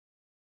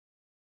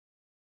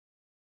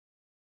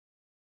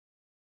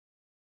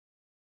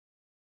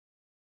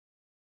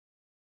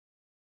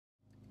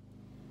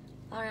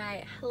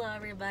Alright, hello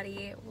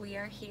everybody. We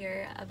are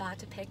here about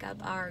to pick up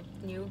our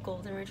new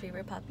golden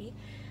retriever puppy.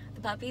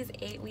 The puppy's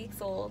 8 weeks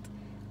old,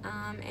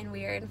 and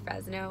we are in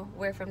Fresno.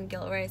 We're from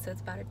Gilroy, so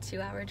it's about a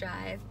 2-hour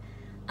drive.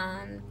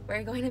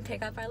 We're going to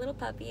pick up our little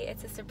puppy.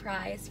 It's a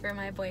surprise for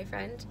my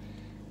boyfriend.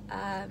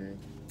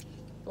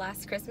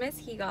 Last Christmas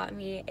he got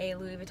me a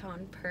Louis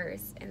Vuitton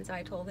purse, and so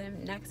I told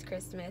him next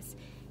Christmas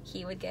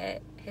he would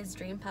get his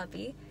dream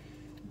puppy.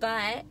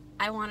 But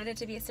I wanted it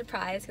to be a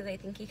surprise because I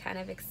think he kind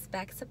of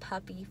expects a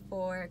puppy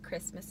for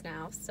Christmas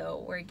now,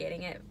 so we're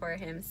getting it for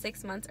him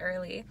 6 months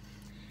early.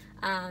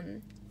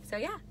 So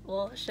yeah,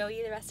 we'll show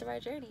you the rest of our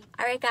journey.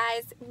 Alright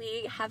guys,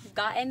 we have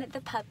gotten the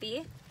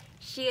puppy.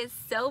 She is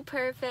so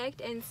perfect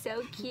and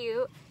so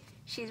cute.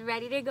 She's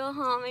ready to go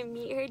home and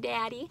meet her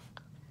daddy.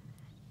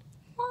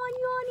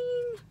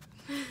 Oh,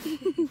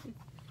 yawning!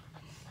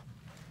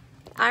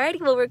 Alrighty,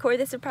 we'll record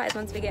the surprise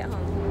once we get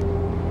home.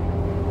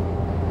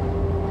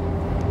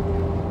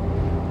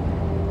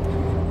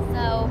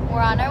 So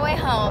we're on our way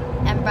home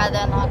and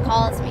brother-in-law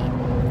calls me.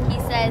 He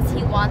says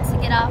he wants to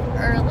get off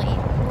early.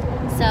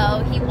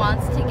 So he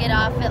wants to get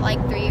off at like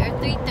 3 or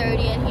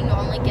 3:30 and he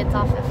normally gets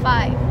off at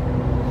 5.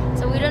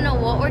 So we don't know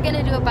what we're going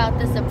to do about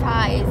the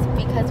surprise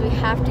because we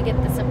have to get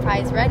the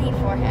surprise ready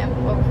for him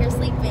over here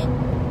sleeping.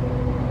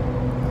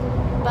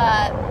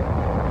 But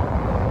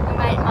we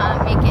might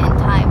not make it in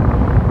time.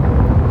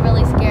 I'm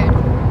really scared.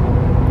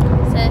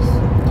 So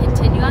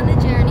continue on the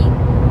journey.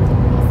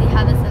 We'll see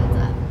how this ends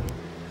up.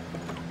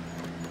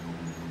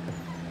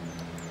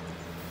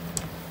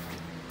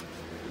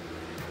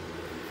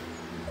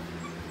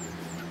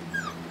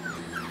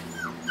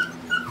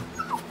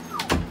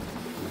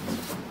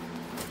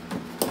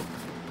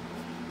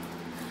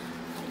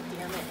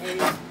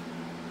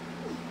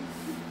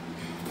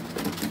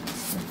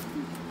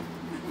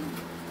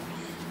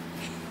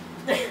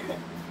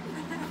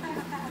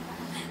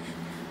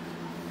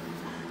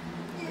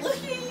 Look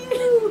at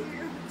you!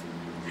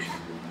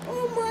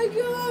 Oh my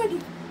god!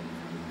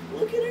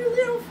 Look at her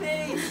little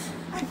face!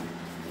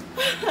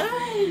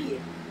 Hi!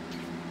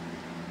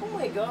 Oh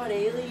my god,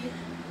 Ailey!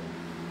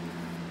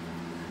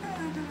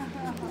 Love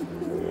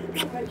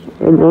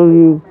I love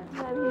you.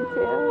 you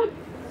too.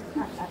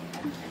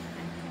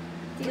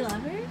 Do you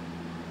love her?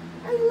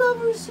 I love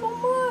her so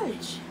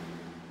much!